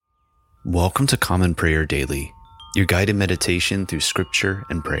Welcome to Common Prayer Daily, your guided meditation through scripture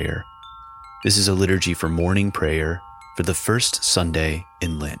and prayer. This is a liturgy for morning prayer for the first Sunday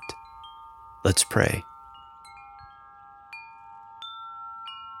in Lent. Let's pray.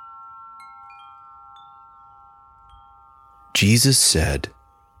 Jesus said,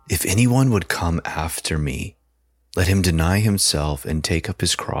 "If anyone would come after me, let him deny himself and take up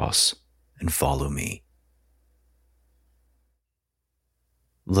his cross and follow me."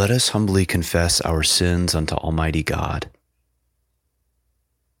 Let us humbly confess our sins unto Almighty God.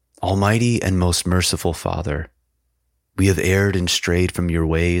 Almighty and most merciful Father, we have erred and strayed from your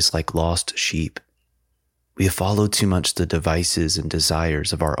ways like lost sheep. We have followed too much the devices and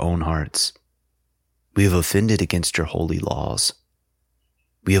desires of our own hearts. We have offended against your holy laws.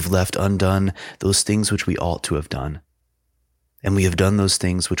 We have left undone those things which we ought to have done, and we have done those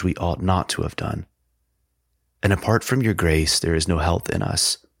things which we ought not to have done. And apart from your grace, there is no health in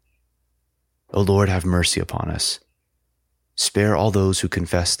us. O Lord, have mercy upon us. Spare all those who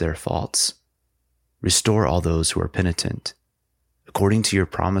confess their faults. Restore all those who are penitent, according to your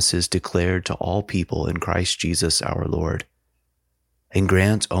promises declared to all people in Christ Jesus our Lord. And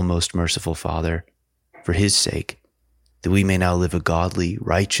grant, O most merciful Father, for his sake, that we may now live a godly,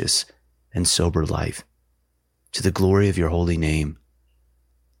 righteous, and sober life, to the glory of your holy name.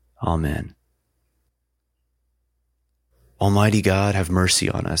 Amen. Almighty God, have mercy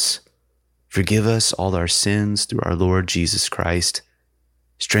on us. Forgive us all our sins through our Lord Jesus Christ.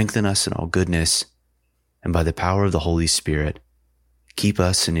 Strengthen us in all goodness, and by the power of the Holy Spirit, keep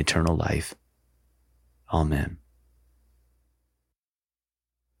us in eternal life. Amen.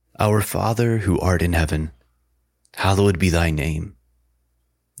 Our Father, who art in heaven, hallowed be thy name.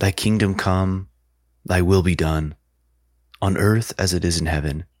 Thy kingdom come, thy will be done, on earth as it is in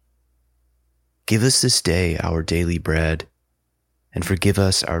heaven. Give us this day our daily bread, and forgive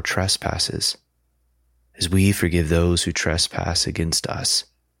us our trespasses, as we forgive those who trespass against us.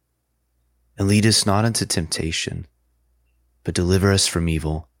 And lead us not into temptation, but deliver us from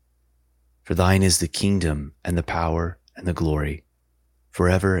evil. For thine is the kingdom, and the power, and the glory,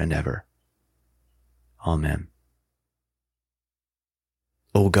 forever and ever. Amen.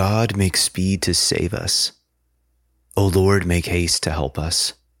 O God, make speed to save us. O Lord, make haste to help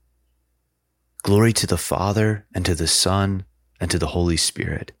us. Glory to the Father, and to the Son, and to the Holy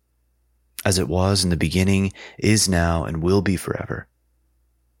Spirit, as it was in the beginning, is now, and will be forever.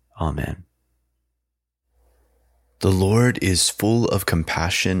 Amen. The Lord is full of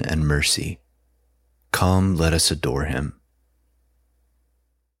compassion and mercy. Come, let us adore him.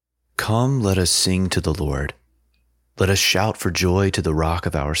 Come, let us sing to the Lord. Let us shout for joy to the rock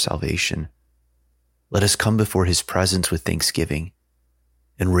of our salvation. Let us come before his presence with thanksgiving,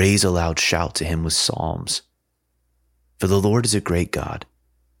 and raise a loud shout to him with psalms. For the Lord is a great God,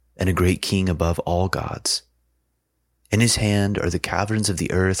 and a great King above all gods. In his hand are the caverns of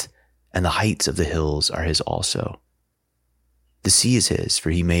the earth, and the heights of the hills are his also. The sea is his,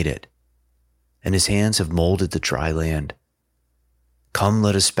 for he made it, and his hands have molded the dry land. Come,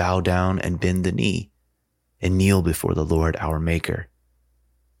 let us bow down and bend the knee, and kneel before the Lord our Maker.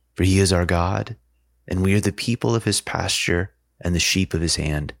 For he is our God, and we are the people of his pasture and the sheep of his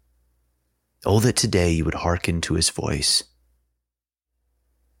hand. Oh, that today you would hearken to his voice.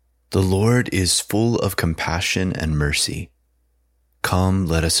 The Lord is full of compassion and mercy. Come,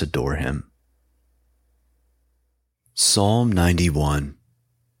 let us adore him. Psalm 91.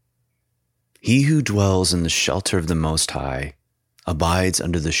 He who dwells in the shelter of the Most High abides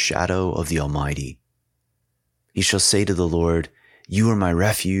under the shadow of the Almighty. He shall say to the Lord, "You are my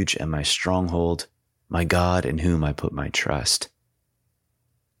refuge and my stronghold, my God in whom I put my trust."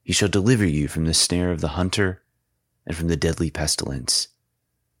 He shall deliver you from the snare of the hunter and from the deadly pestilence.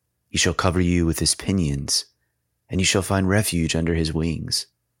 He shall cover you with his pinions, and you shall find refuge under his wings.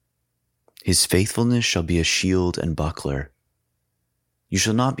 His faithfulness shall be a shield and buckler. You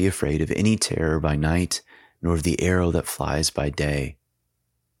shall not be afraid of any terror by night, nor of the arrow that flies by day,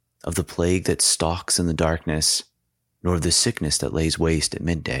 of the plague that stalks in the darkness, nor of the sickness that lays waste at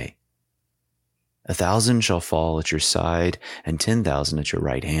midday. 1,000 shall fall at your side, and 10,000 at your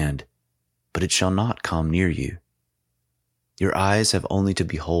right hand, but it shall not come near you. Your eyes have only to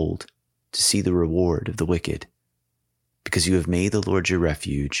behold, to see the reward of the wicked, because you have made the Lord your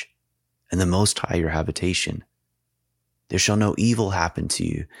refuge, and the Most High your habitation. There shall no evil happen to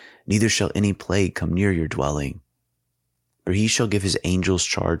you, neither shall any plague come near your dwelling. For he shall give his angels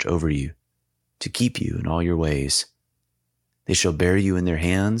charge over you, to keep you in all your ways. They shall bear you in their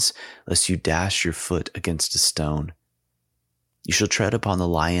hands, lest you dash your foot against a stone. You shall tread upon the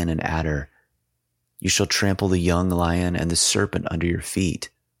lion and adder. You shall trample the young lion and the serpent under your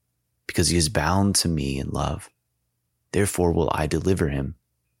feet. because he is bound to me in love. Therefore will I deliver him.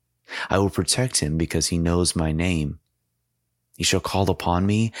 I will protect him because he knows my name. He shall call upon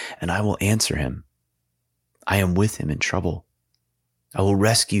me, and I will answer him. I am with him in trouble. I will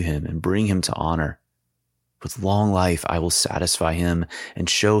rescue him and bring him to honor. With long life I will satisfy him and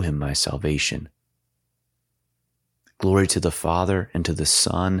show him my salvation. Glory to the Father, and to the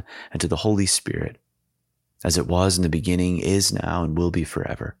Son, and to the Holy Spirit, as it was in the beginning, is now, and will be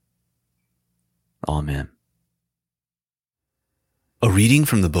forever. Amen. A reading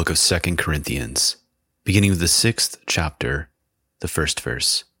from the book of 2 Corinthians, beginning with the 6th chapter, the first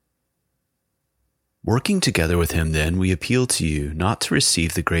verse. Working together with him, then, we appeal to you not to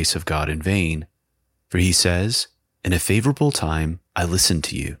receive the grace of God in vain. For he says, in a favorable time I listened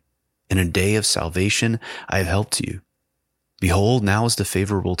to you. In a day of salvation I have helped you. Behold, now is the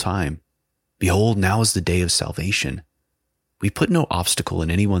favorable time. Behold, now is the day of salvation. We put no obstacle in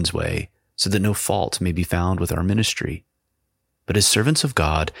anyone's way, so that no fault may be found with our ministry. But as servants of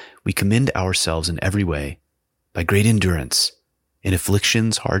God, we commend ourselves in every way, by great endurance, in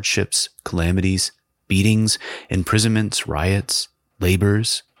afflictions, hardships, calamities, beatings, imprisonments, riots,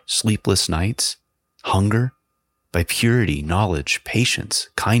 labors, sleepless nights, hunger, by purity, knowledge, patience,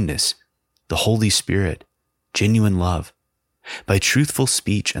 kindness, the Holy Spirit, genuine love, by truthful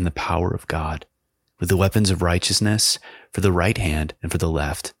speech and the power of God, with the weapons of righteousness for the right hand and for the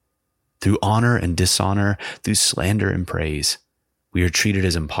left, through honor and dishonor, through slander and praise. We are treated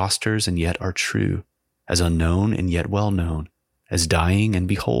as impostors and yet are true, as unknown and yet well known, as dying and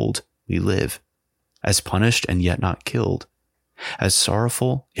behold, we live, as punished and yet not killed, as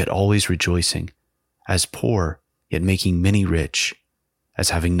sorrowful yet always rejoicing, as poor yet making many rich, as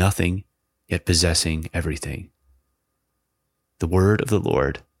having nothing yet possessing everything. The word of the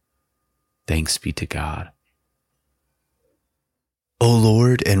Lord. Thanks be to God. O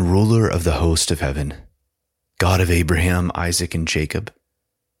Lord and ruler of the host of heaven, God of Abraham, Isaac, and Jacob,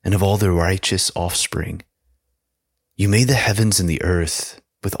 and of all their righteous offspring, you made the heavens and the earth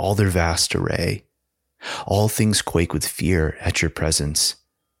with all their vast array. All things quake with fear at your presence.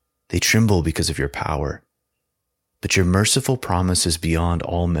 They tremble because of your power. But your merciful promise is beyond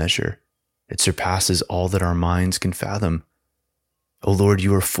all measure. It surpasses all that our minds can fathom. O Lord,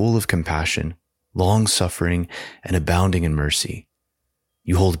 you are full of compassion, long-suffering, and abounding in mercy.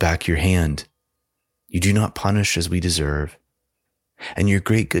 You hold back your hand. You do not punish as we deserve. And your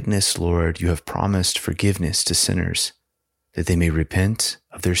great goodness, Lord, you have promised forgiveness to sinners, that they may repent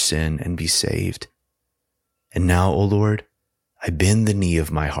of their sin and be saved. And now, O Lord, I bend the knee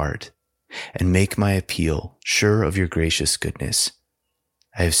of my heart and make my appeal, sure of your gracious goodness.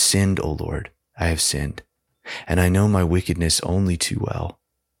 I have sinned, O Lord, I have sinned, and I know my wickedness only too well.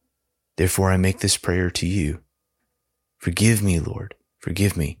 Therefore I make this prayer to you. Forgive me, Lord,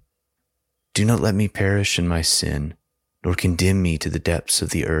 forgive me. Do not let me perish in my sin, nor condemn me to the depths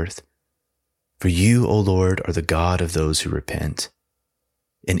of the earth. For you, O Lord, are the God of those who repent,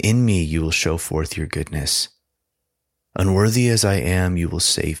 and in me you will show forth your goodness. Unworthy as I am, you will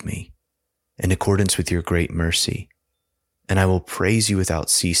save me, in accordance with your great mercy, and I will praise you without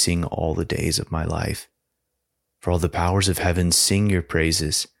ceasing all the days of my life. For all the powers of heaven sing your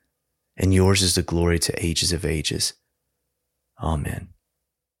praises, and yours is the glory to ages of ages. Amen.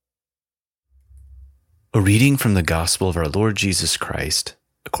 A reading from the Gospel of our Lord Jesus Christ,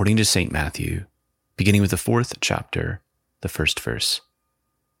 according to St. Matthew, beginning with the 4th chapter, the first verse.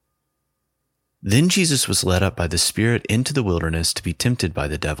 Then Jesus was led up by the Spirit into the wilderness to be tempted by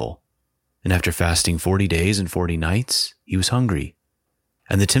the devil. And after fasting 40 days and 40 nights, he was hungry.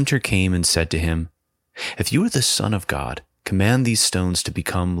 And the tempter came and said to him, If you are the Son of God, command these stones to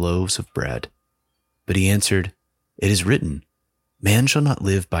become loaves of bread. But he answered, It is written, Man shall not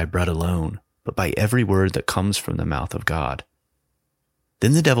live by bread alone, but by every word that comes from the mouth of God.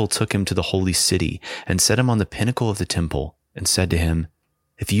 Then the devil took him to the holy city and set him on the pinnacle of the temple and said to him,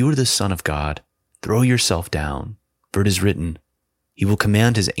 If you are the Son of God, throw yourself down, for it is written, He will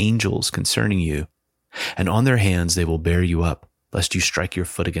command His angels concerning you, and on their hands they will bear you up, lest you strike your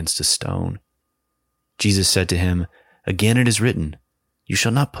foot against a stone. Jesus said to him, Again it is written, You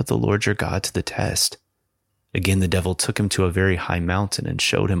shall not put the Lord your God to the test. Again the devil took him to a very high mountain and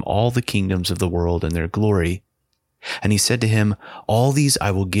showed him all the kingdoms of the world and their glory. And he said to him, All these I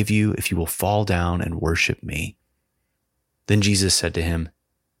will give you if you will fall down and worship me. Then Jesus said to him,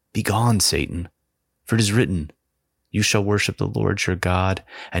 Begone, Satan, for it is written, You shall worship the Lord your God,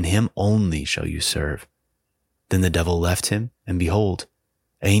 and him only shall you serve. Then the devil left him, and behold,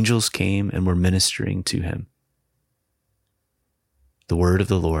 angels came and were ministering to him. The word of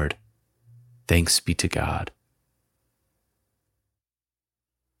the Lord. Thanks be to God.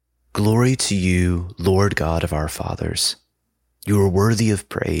 Glory to you, Lord God of our fathers. You are worthy of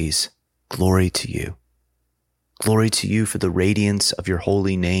praise. Glory to you. Glory to you for the radiance of your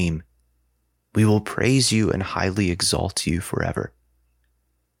holy name. We will praise you and highly exalt you forever.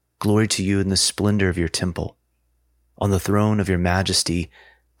 Glory to you in the splendor of your temple. On the throne of your majesty,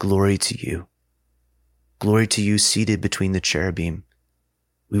 glory to you. Glory to you seated between the cherubim.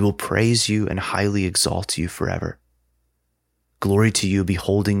 We will praise you and highly exalt you forever. Glory to you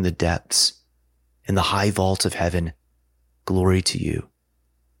beholding the depths. In the high vault of heaven, glory to you.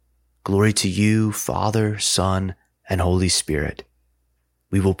 Glory to you, Father, Son, and Holy Spirit.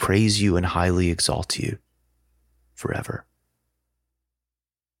 We will praise you and highly exalt you forever.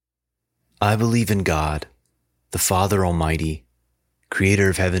 I believe in God, the Father Almighty, creator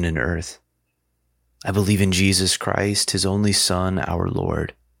of heaven and earth. I believe in Jesus Christ, his only Son, our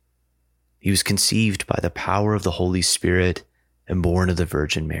Lord. He was conceived by the power of the Holy Spirit and born of the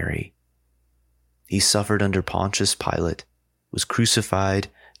Virgin Mary. He suffered under Pontius Pilate, was crucified,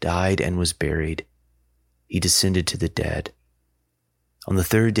 died, and was buried. He descended to the dead. On the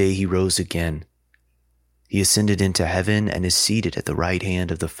third day he rose again. He ascended into heaven and is seated at the right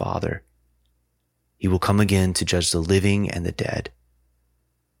hand of the Father. He will come again to judge the living and the dead.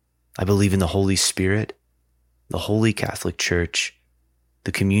 I believe in the Holy Spirit, the Holy Catholic Church,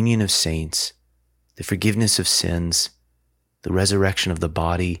 the communion of saints, the forgiveness of sins, the resurrection of the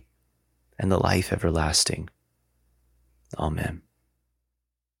body, and the life everlasting. Amen.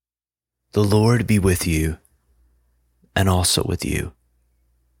 The Lord be with you, and also with you.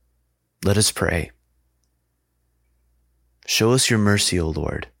 Let us pray. Show us your mercy, O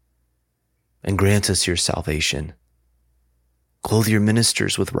Lord, and grant us your salvation. Clothe your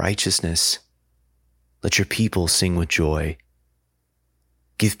ministers with righteousness. Let your people sing with joy.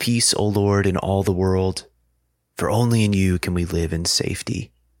 Give peace, O Lord, in all the world, for only in you can we live in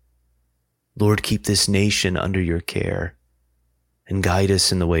safety. Lord, keep this nation under your care and guide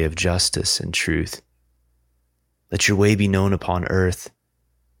us in the way of justice and truth. Let your way be known upon earth,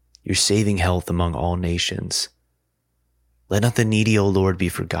 your saving health among all nations. Let not the needy, O Lord, be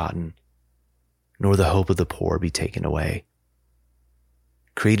forgotten, nor the hope of the poor be taken away.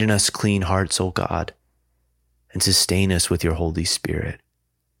 Create in us clean hearts, O God, and sustain us with your Holy Spirit.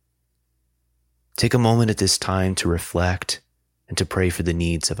 Take a moment at this time to reflect and to pray for the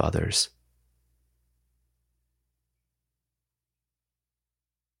needs of others.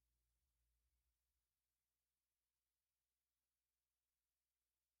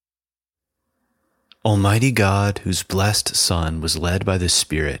 Almighty God, whose blessed Son was led by the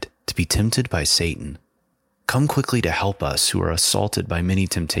Spirit to be tempted by Satan, come quickly to help us who are assaulted by many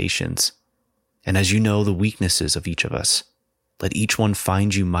temptations. And as you know the weaknesses of each of us, let each one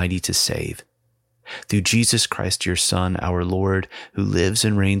find you mighty to save. Through Jesus Christ, your Son, our Lord, who lives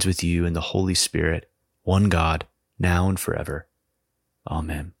and reigns with you in the Holy Spirit, one God, now and forever.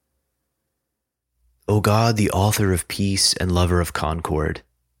 Amen. O God, the author of peace and lover of concord,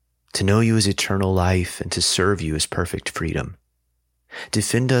 to know you is eternal life and to serve you is perfect freedom.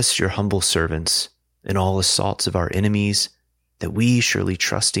 Defend us, your humble servants, in all assaults of our enemies, that we, surely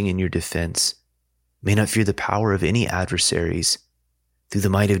trusting in your defense, may not fear the power of any adversaries, through the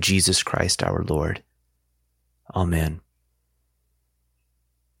might of Jesus Christ our Lord. Amen.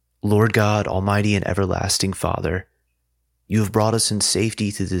 Lord God, almighty and everlasting Father, you have brought us in safety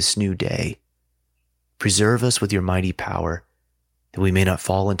through this new day. Preserve us with your mighty power, that we may not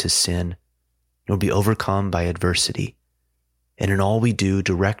fall into sin, nor be overcome by adversity. And in all we do,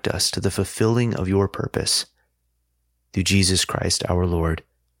 direct us to the fulfilling of your purpose. Through Jesus Christ our Lord.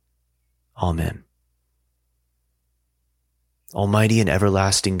 Amen. Almighty and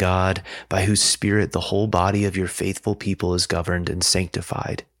everlasting God, by whose Spirit the whole body of your faithful people is governed and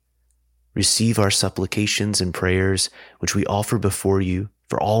sanctified, receive our supplications and prayers which we offer before you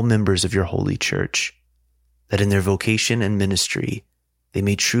for all members of your holy church, that in their vocation and ministry they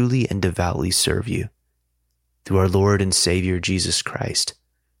may truly and devoutly serve you. Through our Lord and Savior Jesus Christ.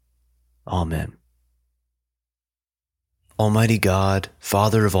 Amen. Almighty God,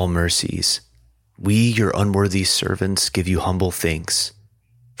 Father of all mercies, we, your unworthy servants, give you humble thanks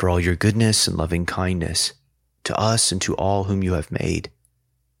for all your goodness and loving kindness to us and to all whom you have made.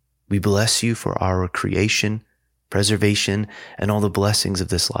 We bless you for our creation, preservation, and all the blessings of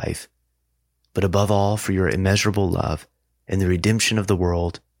this life, but above all for your immeasurable love and the redemption of the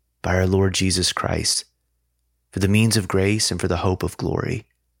world by our Lord Jesus Christ, for the means of grace and for the hope of glory.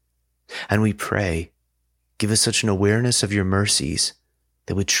 And we pray, give us such an awareness of your mercies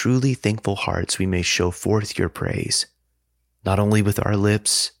that with truly thankful hearts we may show forth your praise, not only with our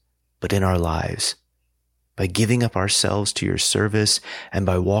lips, but in our lives, by giving up ourselves to your service and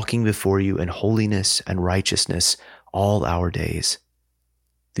by walking before you in holiness and righteousness all our days.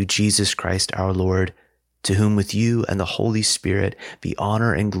 Through Jesus Christ our Lord, to whom with you and the Holy Spirit be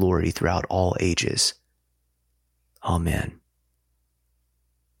honor and glory throughout all ages. Amen.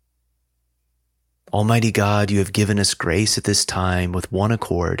 Almighty God, you have given us grace at this time with one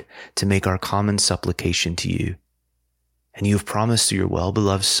accord to make our common supplication to you. And you have promised through your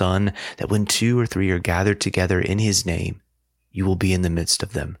well-beloved Son that when 2 or 3 are gathered together in his name, you will be in the midst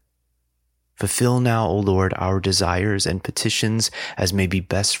of them. Fulfill now, O Lord, our desires and petitions as may be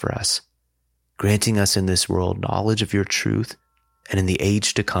best for us, granting us in this world knowledge of your truth, and in the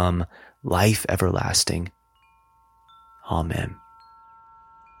age to come, life everlasting. Amen.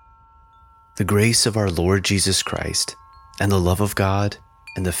 The grace of our Lord Jesus Christ, and the love of God,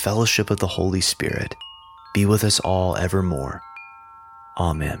 and the fellowship of the Holy Spirit be with us all evermore.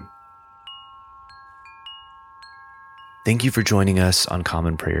 Amen. Thank you for joining us on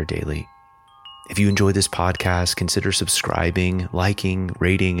Common Prayer Daily. If you enjoy this podcast, consider subscribing, liking,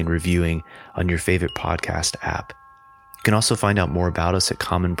 rating, and reviewing on your favorite podcast app. You can also find out more about us at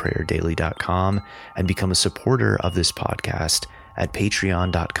commonprayerdaily.com and become a supporter of this podcast at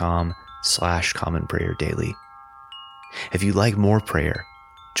patreon.com/commonprayerdaily. If you like more prayer,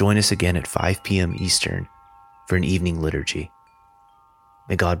 join us again at 5 p.m. Eastern for an evening liturgy.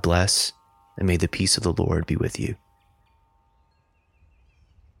 May God bless, and may the peace of the Lord be with you.